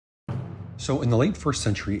So, in the late 1st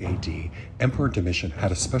century AD, Emperor Domitian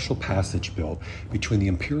had a special passage built between the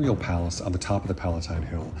imperial palace on the top of the Palatine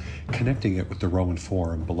hill, connecting it with the Roman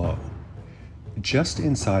Forum below. Just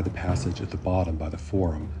inside the passage at the bottom by the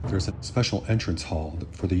Forum, there's a special entrance hall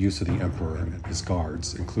for the use of the emperor and his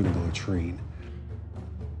guards, including the latrine.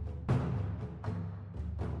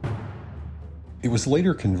 It was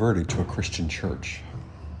later converted to a Christian church.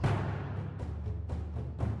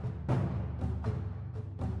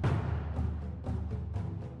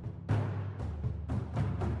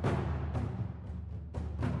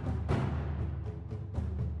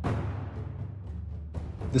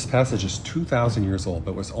 This passage is 2,000 years old,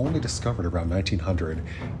 but was only discovered around 1900,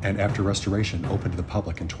 and after restoration opened to the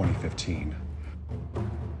public in 2015.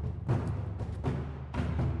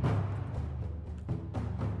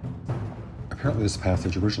 Apparently this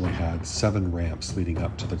passage originally had 7 ramps leading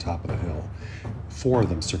up to the top of the hill. 4 of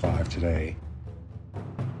them survive today.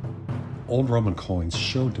 Old Roman coins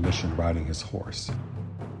show Domitian riding his horse.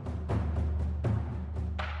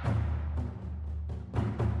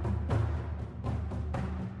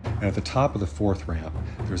 And at the top of the 4th ramp,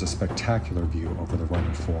 there's a spectacular view over the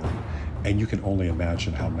Roman Forum, and you can only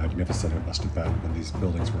imagine how magnificent it must have been when these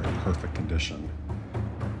buildings were in perfect condition.